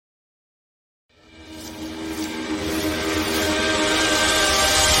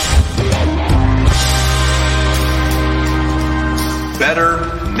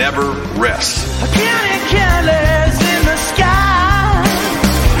never rests. Careless in the sky.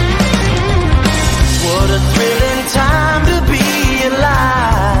 What a thrilling time to be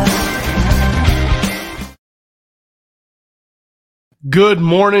alive. Good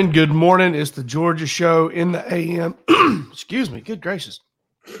morning. Good morning. It's the Georgia Show in the AM. Excuse me. Good gracious.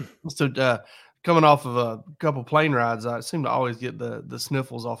 So, coming off of a couple plane rides, I seem to always get the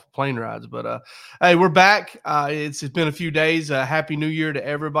sniffles off of plane rides. But hey, we're back. It's been a few days. Happy New Year to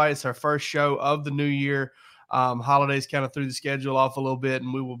everybody. It's our first show of the new year. Holidays kind of threw the schedule off a little bit,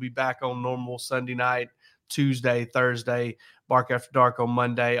 and we will be back on normal Sunday night, Tuesday, Thursday, Bark After Dark on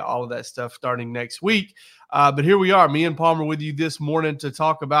Monday, all of that stuff starting next week. But here we are, me and Palmer with you this morning to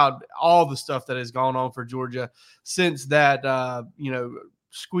talk about all the stuff that has gone on for Georgia since that,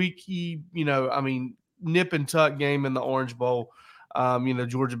 squeaky, nip and tuck game in the Orange Bowl.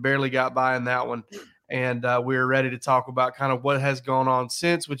 Georgia barely got by in that one. And we're ready to talk about kind of what has gone on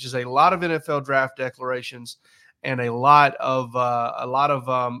since, which is a lot of NFL draft declarations and a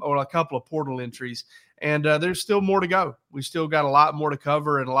couple of portal entries. And there's still more to go. We still got a lot more to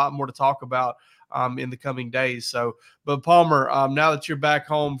cover and a lot more to talk about in the coming days. So, but Palmer, now that you're back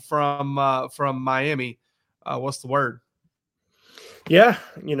home from Miami, what's the word? Yeah,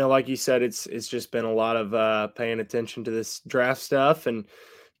 like you said, it's just been a lot of paying attention to this draft stuff and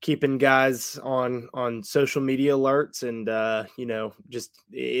keeping guys on social media alerts, and just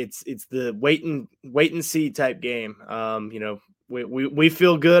it's the wait and see type game. We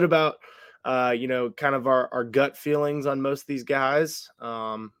feel good about kind of our gut feelings on most of these guys,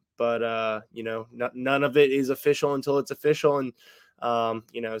 but none of it is official until it's official, and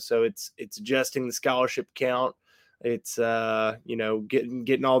so it's adjusting the scholarship count. It's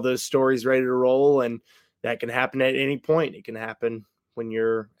getting all those stories ready to roll, and that can happen at any point. It can happen when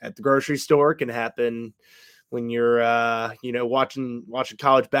you're at the grocery store. It can happen when you're watching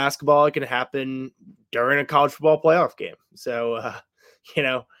college basketball. It can happen during a college football playoff game. So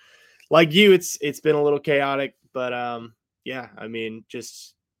like you, it's been a little chaotic, but I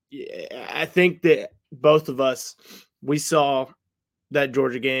think that both of us, we saw that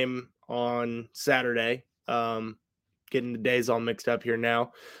Georgia game on Saturday. Getting the days all mixed up here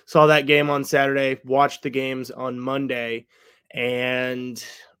now. Saw that game on Saturday, watched the games on Monday, and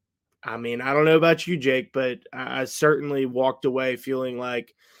I don't know about you, Jake, but I certainly walked away feeling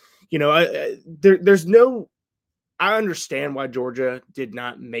like, I understand why Georgia did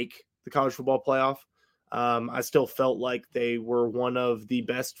not make the college football playoff. I still felt like they were one of the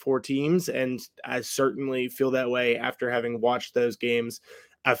best four teams, and I certainly feel that way after having watched those games.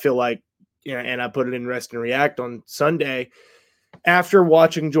 I feel like, and I put it in Rest and React on Sunday. After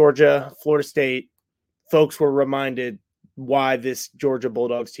watching Georgia, Florida State, folks were reminded why this Georgia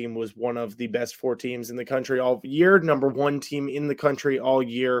Bulldogs team was one of the best four teams in the country all year, number one team in the country all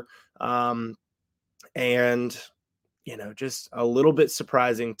year. Just a little bit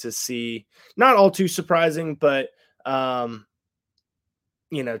surprising to see, not all too surprising, but, to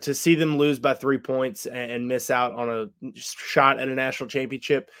see them lose by 3 points and miss out on a shot at a national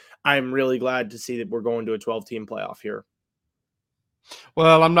championship. I'm really glad to see that we're going to a 12-team playoff here.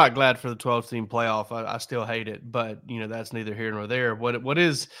 Well, I'm not glad for the 12-team playoff. I still hate it, but that's neither here nor there. What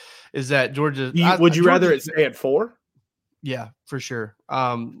is that Georgia? Would you rather it stay at 4? Yeah, for sure.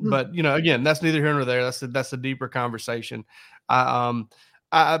 But again, that's neither here nor there. That's a deeper conversation. I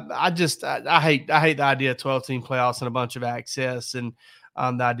hate the idea of 12-team playoffs and a bunch of access, and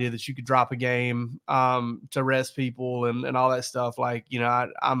the idea that you could drop a game to rest people and all that stuff. Like,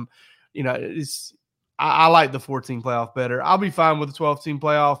 I like the 14 playoff better. I'll be fine with the 12-team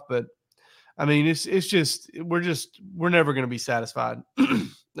playoff, but we're never going to be satisfied.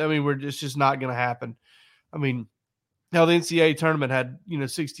 It's just not going to happen. Hell, the NCAA tournament had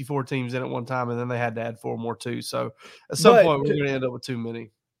 64 teams in at one time, and then they had to add 4 more too. So at some point, we're going to end up with too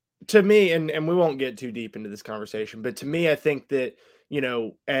many. To me, and we won't get too deep into this conversation, but to me, I think that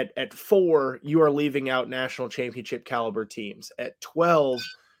at 4, you are leaving out national championship caliber teams. At 12,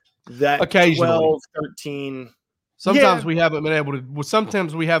 that occasionally 12, 13. Sometimes we haven't been able to.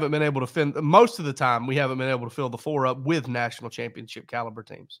 Sometimes we haven't been able to fill. Most of the time, we haven't been able to fill the 4 up with national championship caliber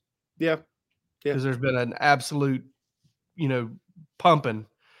teams. Yeah, because there's been an absolute, pumping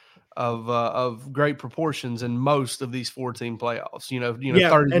of great proportions in most of these 14 playoffs.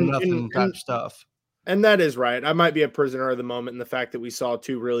 30-0 type stuff. And that is right. I might be a prisoner of the moment in the fact that we saw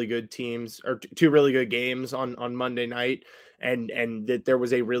 2 really good teams, or 2 really good games on Monday night, and that there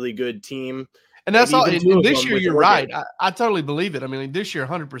was a really good team. And that's all. And this year, you're right. I totally believe it. This year,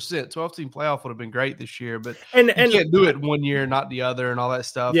 100%. 12-team playoff would have been great this year, but you can't do it one year, not the other, and all that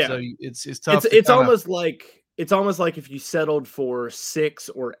stuff. Yeah. So it's tough. It's almost like it's almost like if you settled for 6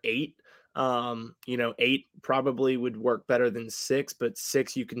 or 8, 8 probably would work better than 6, but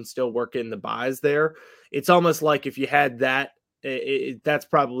 6 you can still work in the buys there. It's almost like if you had that, that's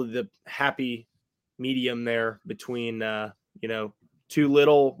probably the happy medium there between too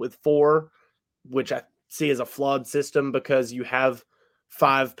little with 4, which I see as a flawed system because you have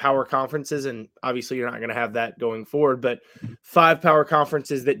 5 power conferences, and obviously you're not going to have that going forward, but 5 power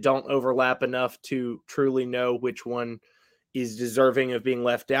conferences that don't overlap enough to truly know which one is deserving of being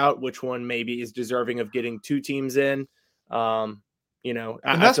left out, which one maybe is deserving of getting 2 teams in. And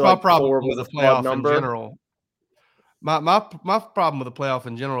I that's feel my like problem 4 with was the a flawed playoff in number. general. My problem with the playoff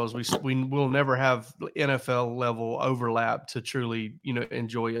in general is we will never have NFL level overlap to truly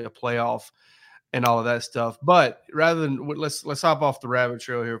enjoy a playoff and all of that stuff. But rather than let's hop off the rabbit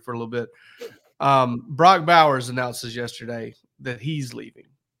trail here for a little bit. Brock Bowers announces yesterday that he's leaving.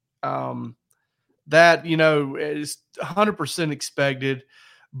 That is 100% expected,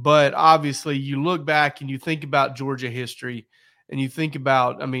 but obviously you look back and you think about Georgia history, and you think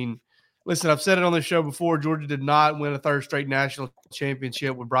about, listen, I've said it on the show before. Georgia did not win a third straight national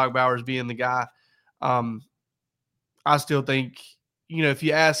championship with Brock Bowers being the guy. I still think, if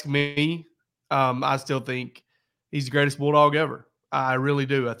you ask me, I still think he's the greatest Bulldog ever. I really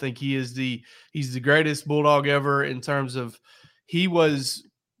do. I think he's the greatest Bulldog ever in terms of he was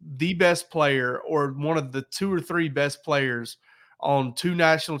the best player or one of the 2 or 3 best players on 2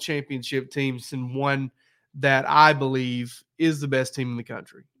 national championship teams and one that I believe is the best team in the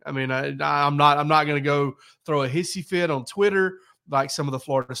country. I'm not going to go throw a hissy fit on Twitter like some of the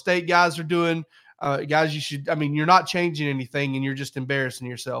Florida State guys are doing. Guys, you're not changing anything and you're just embarrassing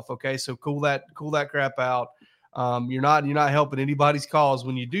yourself. Okay. So cool that crap out. You're not helping anybody's cause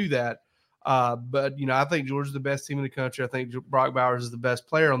when you do that. But I think Georgia's the best team in the country. I think Brock Bowers is the best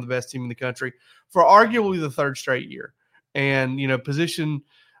player on the best team in the country for arguably the 3rd straight year. And, position,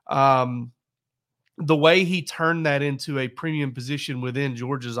 the way he turned that into a premium position within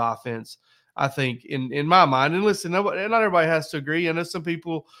Georgia's offense, I think in my mind, and listen, not everybody has to agree. I know some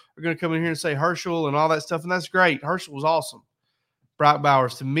people are going to come in here and say Herschel and all that stuff, and that's great. Herschel was awesome. Brock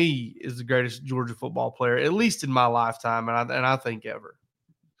Bowers, to me, is the greatest Georgia football player, at least in my lifetime, and I think ever.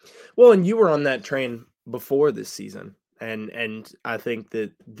 Well, and you were on that train before this season, and I think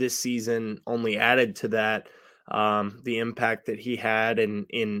that this season only added to that the impact that he had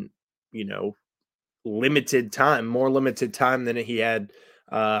in limited time, more limited time than he had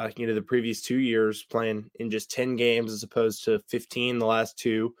the previous 2 years, playing in just 10 games as opposed to 15 the last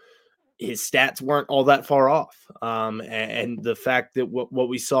 2. His stats weren't all that far off. And the fact that what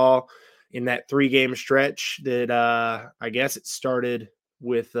we saw in that 3-game stretch that I guess it started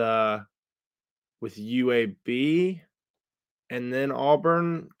with UAB and then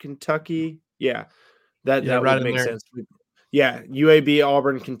Auburn, Kentucky. Yeah, that right would make there. sense. Yeah, UAB,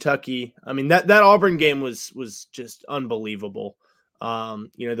 Auburn, Kentucky. That Auburn game was just unbelievable.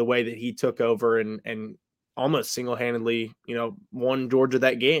 The way that he took over and almost single-handedly, won Georgia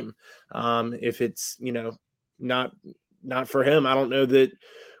that game. If it's, not for him, I don't know that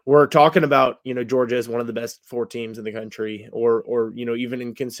we're talking about, Georgia as one of the best 4 teams in the country or even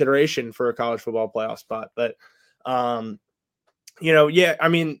in consideration for a college football playoff spot. But,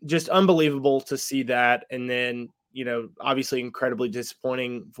 just unbelievable to see that. And then, obviously incredibly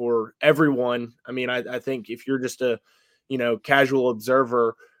disappointing for everyone. I think if you're just a, casual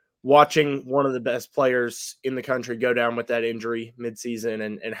observer watching one of the best players in the country go down with that injury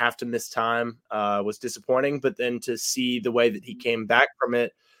midseason and have to miss time was disappointing. But then to see the way that he came back from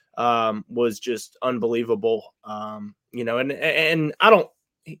it was just unbelievable. And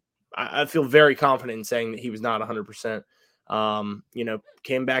I feel very confident in saying that he was not 100%.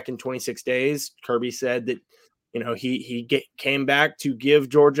 Came back in 26 days. Kirby said that, he came back to give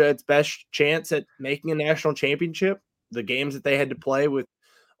Georgia its best chance at making a national championship. The games that they had to play with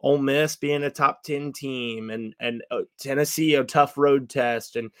Ole Miss being a top 10 team and Tennessee, a tough road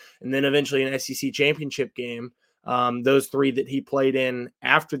test, and then eventually an SEC championship game. Those 3 that he played in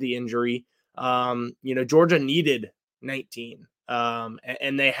after the injury, Georgia needed 19.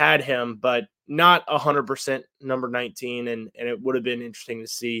 And they had him, but not 100% number 19. And it would have been interesting to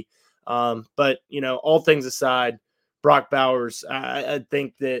see. But all things aside, Brock Bowers, I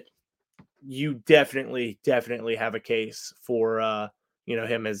think that you definitely have a case for,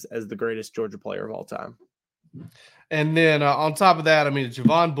 him as the greatest Georgia player of all time. And then on top of that,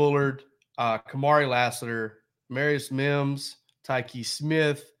 Javon Bullard, Kamari Lassiter, Marius Mims, Tyke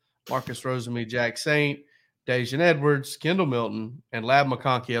Smith, Marcus Rosenme, Jack Saint, Dejan Edwards, Kendall Milton, and Lab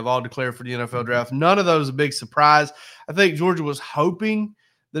McConkey have all declared for the NFL draft. None of those a big surprise. I think Georgia was hoping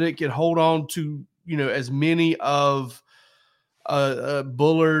that it could hold on to as many of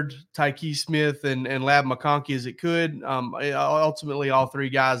Bullard, Tyke Smith, and Lab McConkey as it could. Ultimately, all three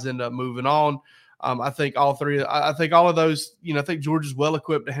guys end up moving on. I think all three. I think all of those. I think Georgia's well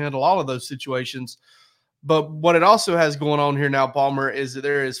equipped to handle all of those situations. But what it also has going on here now, Palmer, is that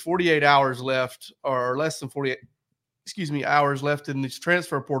there is 48 hours left, or less than 48, hours left in this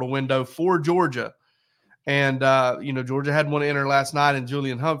transfer portal window for Georgia. And Georgia had one enter last night in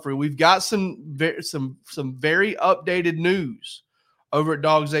Julian Humphrey. We've got some very updated news over at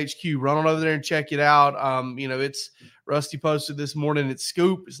Dogs HQ. Run on over there and check it out. It's Rusty posted this morning. It's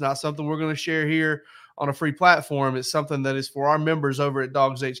scoop. It's not something we're going to share here on a free platform. It's something that is for our members over at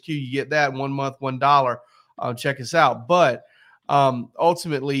Dogs HQ. You get that 1 month, $1. Check us out. But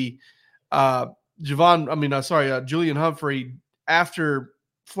ultimately, Julian Humphrey, after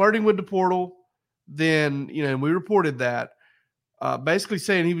flirting with the portal, then we reported that, basically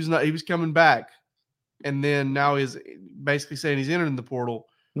saying he was coming back, and then now is basically saying he's entering the portal.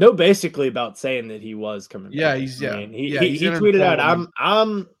 No, basically about saying that he was coming back. He tweeted out,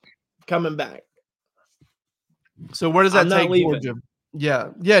 "I'm coming back." So where does that take Georgia?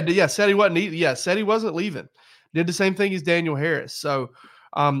 Yeah. Said he wasn't. Said he wasn't leaving. Did the same thing as Daniel Harris. So,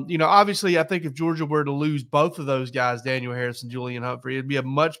 obviously, I think if Georgia were to lose both of those guys, Daniel Harris and Julian Humphrey, it'd be a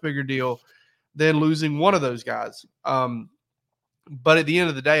much bigger deal than losing one of those guys. But at the end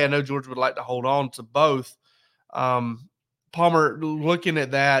of the day, I know Georgia would like to hold on to both. Palmer, looking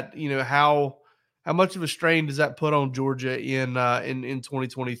at that, how much of a strain does that put on Georgia in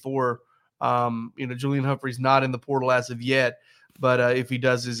 2024? Julian Humphrey's not in the portal as of yet, but if he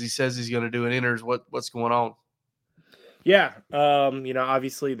does as he says he's going to do and enters, what's going on? Yeah,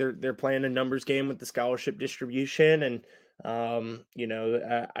 obviously they're playing a numbers game with the scholarship distribution, and as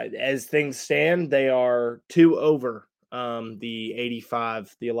things stand, they are 2 over the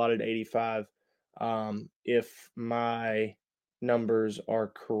 85, the allotted 85. If my numbers are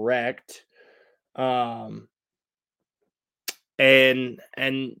correct, and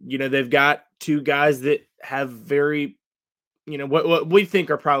they've got two guys that have very, what we think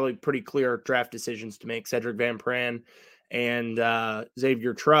are probably pretty clear draft decisions to make: Cedric Van Pran and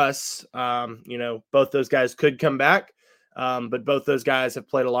Xavier Truss. Both those guys could come back, but both those guys have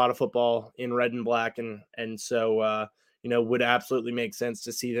played a lot of football in red and black, and so would absolutely make sense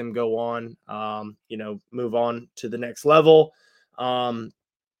to see them go on, move on to the next level.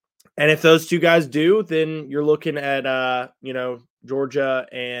 And if those two guys do, then you're looking at Georgia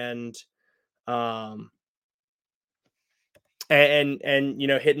and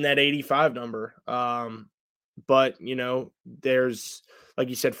hitting that 85 number. But there's, like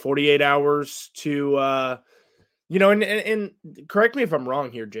you said, 48 hours to and correct me if I'm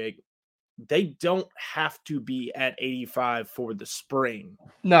wrong here, Jake. They don't have to be at 85 for the spring.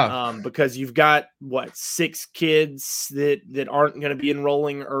 No. Because you've got 6 kids that aren't going to be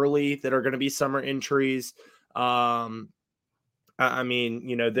enrolling early, that are going to be summer entries. They've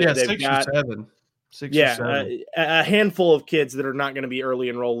got 6 or 7. A handful of kids that are not going to be early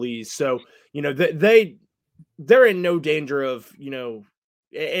enrollees. So, they're in no danger of,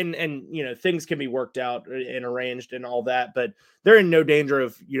 and things can be worked out and arranged and all that, but they're in no danger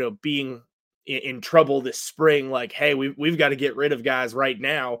of, being in trouble this spring. Like, hey, we've got to get rid of guys right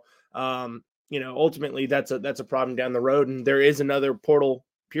now. Ultimately that's a problem down the road. And there is another portal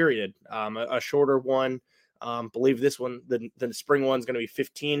period, a shorter one. Believe this one, the spring one's going to be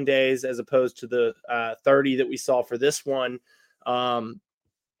 15 days as opposed to the 30 that we saw for this one.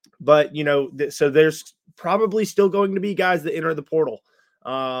 But so there's probably still going to be guys that enter the portal,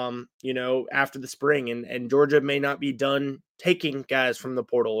 after the spring, and Georgia may not be done taking guys from the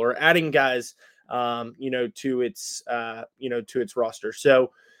portal or adding guys, to its roster.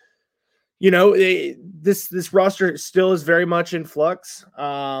 So, this roster still is very much in flux.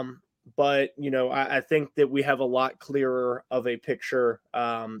 But, I think that we have a lot clearer of a picture,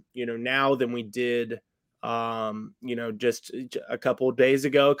 now than we did, just a couple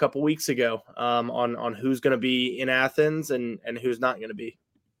weeks ago, on who's going to be in Athens and who's not going to be.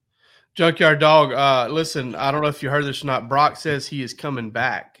 Junkyard Dog, listen, I don't know if you heard this or not. Brock says he is coming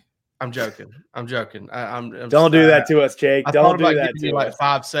back. I'm joking. I'm don't do that to us, Jake. Don't do that to us.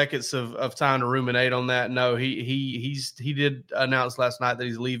 5 seconds of time to ruminate on that. No, he did announce last night that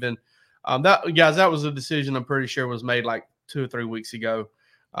he's leaving. That was a decision I'm pretty sure was made like 2 or 3 weeks ago.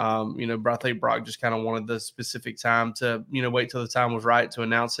 But I think Brock just kind of wanted the specific time to, wait till the time was right to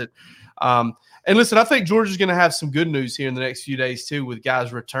announce it. And listen, I think Georgia's going to have some good news here in the next few days too, with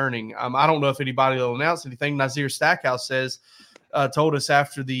guys returning. I don't know if anybody will announce anything. Nazir Stackhouse told us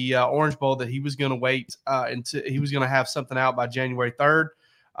after the Orange Bowl that he was going to wait until he was going to have something out by January 3rd.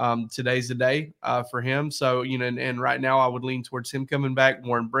 today's the day for him. So, and right now I would lean towards him coming back.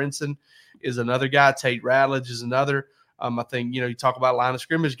 Warren Brinson is another guy. Tate Ratledge is another. I think, you talk about line of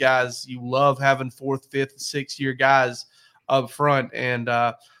scrimmage guys. You love having 4th, 5th, 6th year guys up front. And,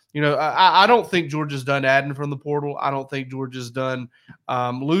 I don't think Georgia's done adding from the portal. I don't think Georgia's done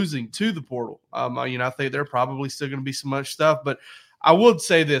losing to the portal. I think there probably still going to be so much stuff. But I would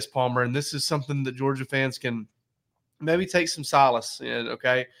say this, Palmer, and this is something that Georgia fans can maybe take some solace in,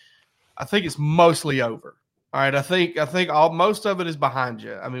 okay? I think it's mostly over. All right, I think most of it is behind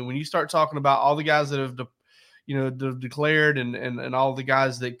you. I mean, when you start talking about all the guys that have declared and all the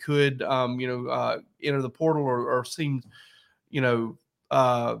guys that could enter the portal or seem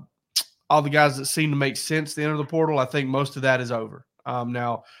all the guys that seem to make sense to enter the portal, I think most of that is over.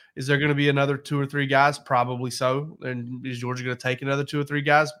 Now, is there going to be another 2 or 3 guys? Probably so. And is Georgia going to take another 2 or 3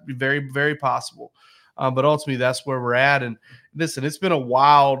 guys? Very, very possible. But ultimately, that's where we're at. And listen, it's been a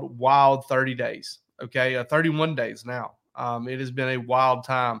wild 30 days, okay? 31 days now. It has been a wild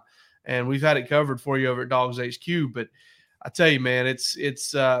time. And we've had it covered for you over at Dogs HQ. But I tell you, man,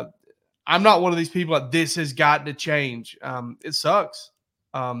 it's I'm not one of these people that this has got to change. It sucks.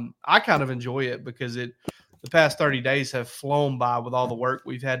 I kind of enjoy it because the past 30 days have flown by with all the work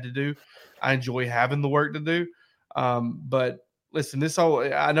we've had to do. I enjoy having the work to do. But listen,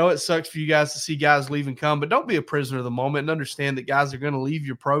 I know it sucks for you guys to see guys leave and come, but don't be a prisoner of the moment and understand that guys are going to leave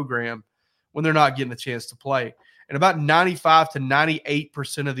your program when they're not getting a chance to play. And about 95 to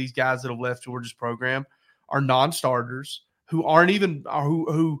 98% of these guys that have left Georgia's program are non-starters who aren't even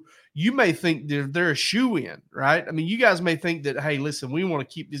who you may think they're a shoe-in, right? I mean, you guys may think that, hey, listen, we want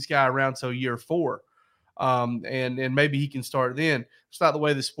to keep this guy around till year 4, and maybe he can start then. It's not the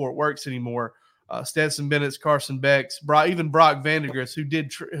way the sport works anymore. Stetson Bennett's, Carson Beck's, even Brock Vandegrift's, who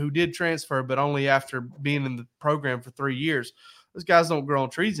did transfer, but only after being in the program for 3 years. Those guys don't grow on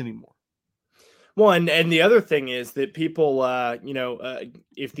trees anymore. Well, and the other thing is that people,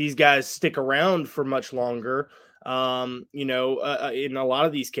 if these guys stick around for much longer, in a lot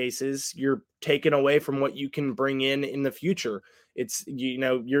of these cases, you're taken away from what you can bring in the future. It's,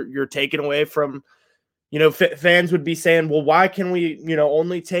 you're taken away from, fans would be saying, well, why can we,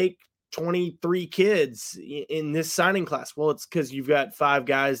 only take 23 kids in this signing class? Well, it's because you've got 5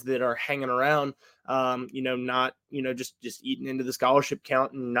 guys that are hanging around, not, just eating into the scholarship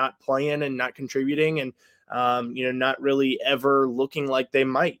count and not playing and not contributing and, not really ever looking like they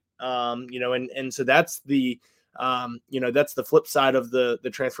might, and so that's the, that's the flip side of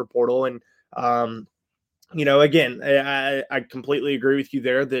the transfer portal. And, again, I completely agree with you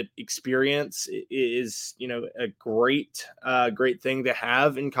there that experience is, a great thing to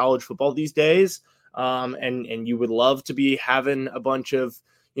have in college football these days. And you would love to be having a bunch of,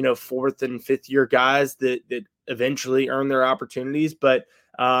 4th and 5th year guys that eventually earn their opportunities. But,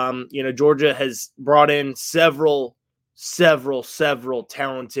 Georgia has brought in several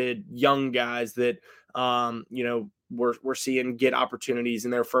talented young guys that, we're seeing get opportunities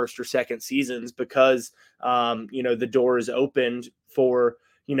in their first or second seasons because, the door is opened for,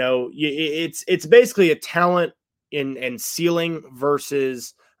 it's basically a talent and ceiling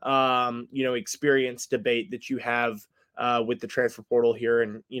versus, experience debate that you have with the transfer portal here.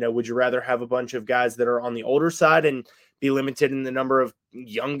 And, would you rather have a bunch of guys that are on the older side and be limited in the number of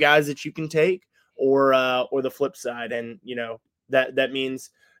young guys that you can take or the flip side? And, that means,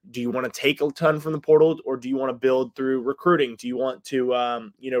 do you want to take a ton from the portal or do you want to build through recruiting? Do you want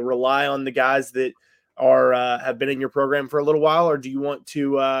to, rely on the guys that are, have been in your program for a little while, or do you want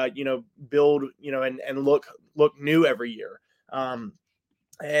to, build, and look new every year?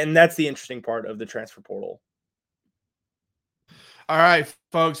 And that's the interesting part of the transfer portal. All right,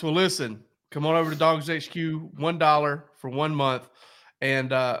 folks. Well, listen, come on over to Dogs HQ, $1 for 1 month.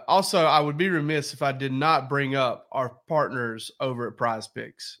 And also, I would be remiss if I did not bring up our partners over at Prize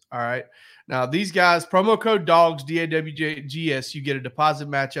Picks. All right. Now, these guys, promo code DOGS, DAWGS, you get a deposit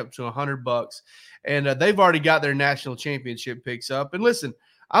match up to $100. And they've already got their national championship picks up. And listen,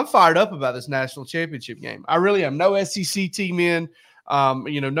 I'm fired up about this national championship game. I really am. No SEC team in.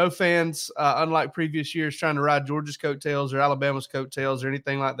 No fans, unlike previous years, trying to ride Georgia's coattails or Alabama's coattails or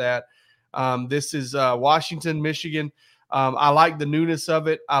anything like that. This is Washington, Michigan. I like the newness of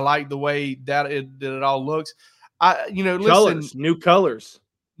it. I like the way that it all looks. New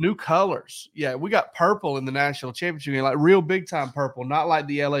colors. Yeah, we got purple in the national championship game, like real big time purple, not like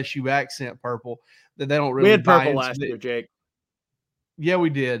the LSU accent purple that they don't really. We had purple last year, Jake. Yeah, we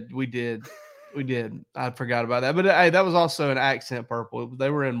did. I forgot about that, but hey, that was also an accent purple. They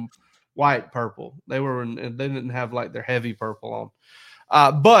were in white purple. They didn't have like their heavy purple on.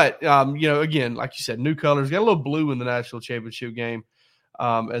 But again, like you said, new colors. Got a little blue in the national championship game.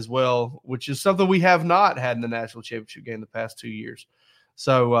 as well, which is something we have not had in the national championship game the past 2 years.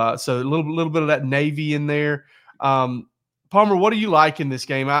 So, so a little bit of that Navy in there. Palmer, what do you like in this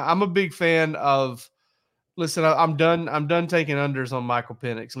game? I'm a big fan of. Listen, I'm done. I'm done taking unders on Michael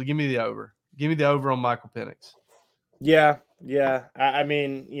Penix. Give me the over. Give me the over on Michael Penix. Yeah. I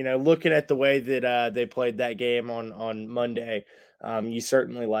mean, looking at the way that they played that game on Monday, you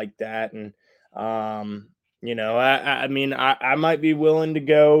certainly like that, and I mean, I might be willing to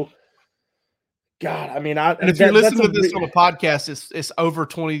go. God, I mean, and if you're listening to this on a podcast, it's over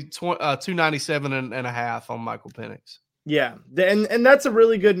 297 and a half on Michael Penix. Yeah, and that's a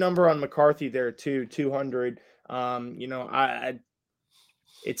really good number on McCarthy there too, 200.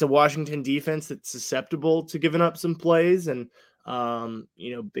 It's a Washington defense that's susceptible to giving up some plays and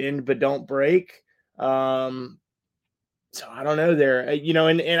bend but don't break. So I don't know there,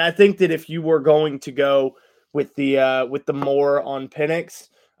 and I think that if you were going to go with the more on Penix,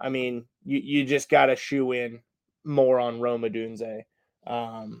 I mean, you just got to shoe in more on Rome Odunze,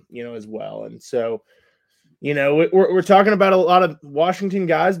 as well. And so, we're talking about a lot of Washington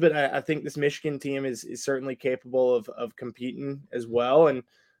guys, but I think this Michigan team is certainly capable of competing as well. And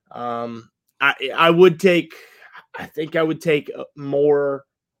I would take more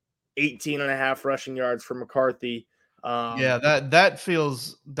 18.5 rushing yards for McCarthy. Yeah, that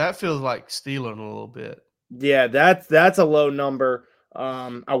feels like stealing a little bit. Yeah, that's a low number.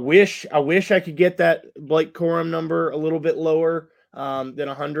 I wish I could get that Blake Corum number a little bit lower than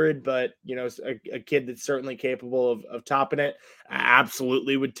 100, but a kid that's certainly capable of topping it. I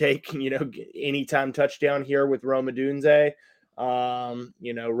absolutely would take anytime touchdown here with Rome Odunze.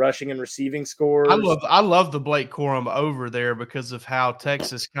 Rushing and receiving scores. I love the Blake Corum over there because of how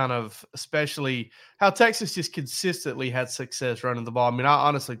Texas especially how Texas just consistently had success running the ball. I mean, I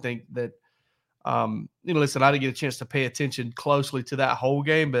honestly think that, listen, I didn't get a chance to pay attention closely to that whole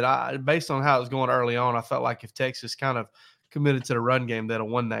game, but based on how it was going early on, I felt like if Texas kind of committed to the run game, they'd have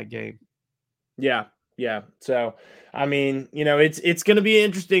won that game. Yeah. So, I mean, it's going to be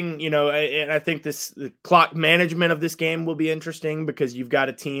interesting, and I think the clock management of this game will be interesting because you've got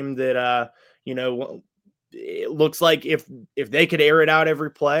a team that, it looks like if they could air it out every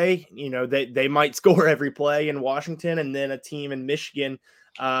play, they might score every play in Washington, and then a team in Michigan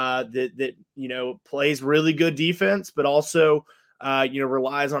that plays really good defense, but also,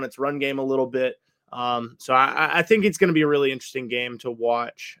 relies on its run game a little bit. So I think it's going to be a really interesting game to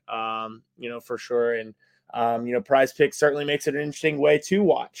watch, for sure. And, Prize Picks certainly makes it an interesting way to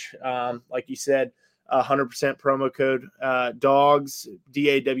watch. Like you said, 100% promo code, DAWGS,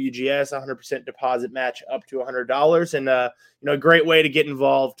 DAWGS, 100% deposit match up to $100. And, a great way to get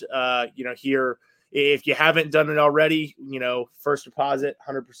involved, here. If you haven't done it already, first deposit,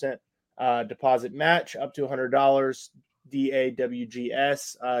 100% deposit match up to $100.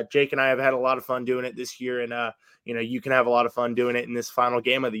 DAWGS. Jake and I have had a lot of fun doing it this year, and you can have a lot of fun doing it in this final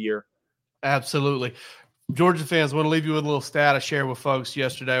game of the year. Absolutely. Georgia fans, want to leave you with a little stat I shared with folks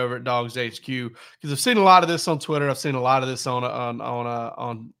yesterday over at Dogs HQ, because I've seen a lot of this on Twitter. I've seen a lot of this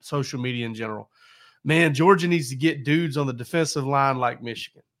on social media in general. Man, Georgia needs to get dudes on the defensive line like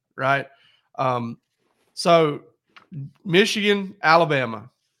Michigan, right? So Michigan, Alabama,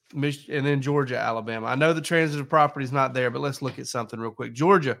 and then Georgia, Alabama. I know the transitive property is not there, but let's look at something real quick.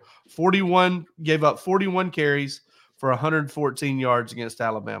 Georgia, gave up 41 carries for 114 yards against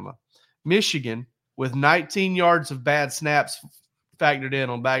Alabama. Michigan, with 19 yards of bad snaps factored in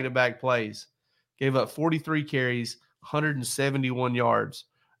on back-to-back plays, gave up 43 carries, 171 yards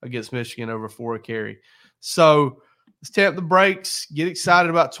against Michigan over 4 a carry. So let's tap the brakes, get excited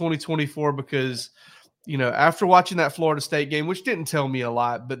about 2024 because – after watching that Florida State game, which didn't tell me a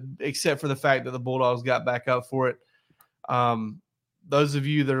lot, but except for the fact that the Bulldogs got back up for it, those of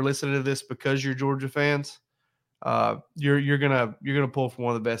you that are listening to this because you're Georgia fans, you're gonna pull from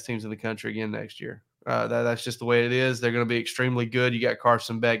one of the best teams in the country again next year. That's just the way it is. They're going to be extremely good. You got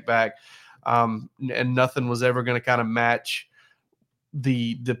Carson Beck back, and nothing was ever going to kind of match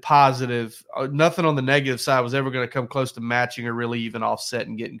the positive. Nothing on the negative side was ever going to come close to matching or really even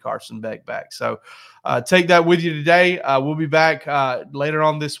offsetting getting Carson Beck back. So take that with you today. We'll be back later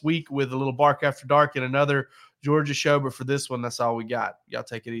on this week with a little Bark After Dark and another Georgia show. But for this one, that's all we got. Y'all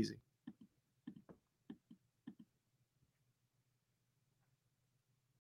take it easy.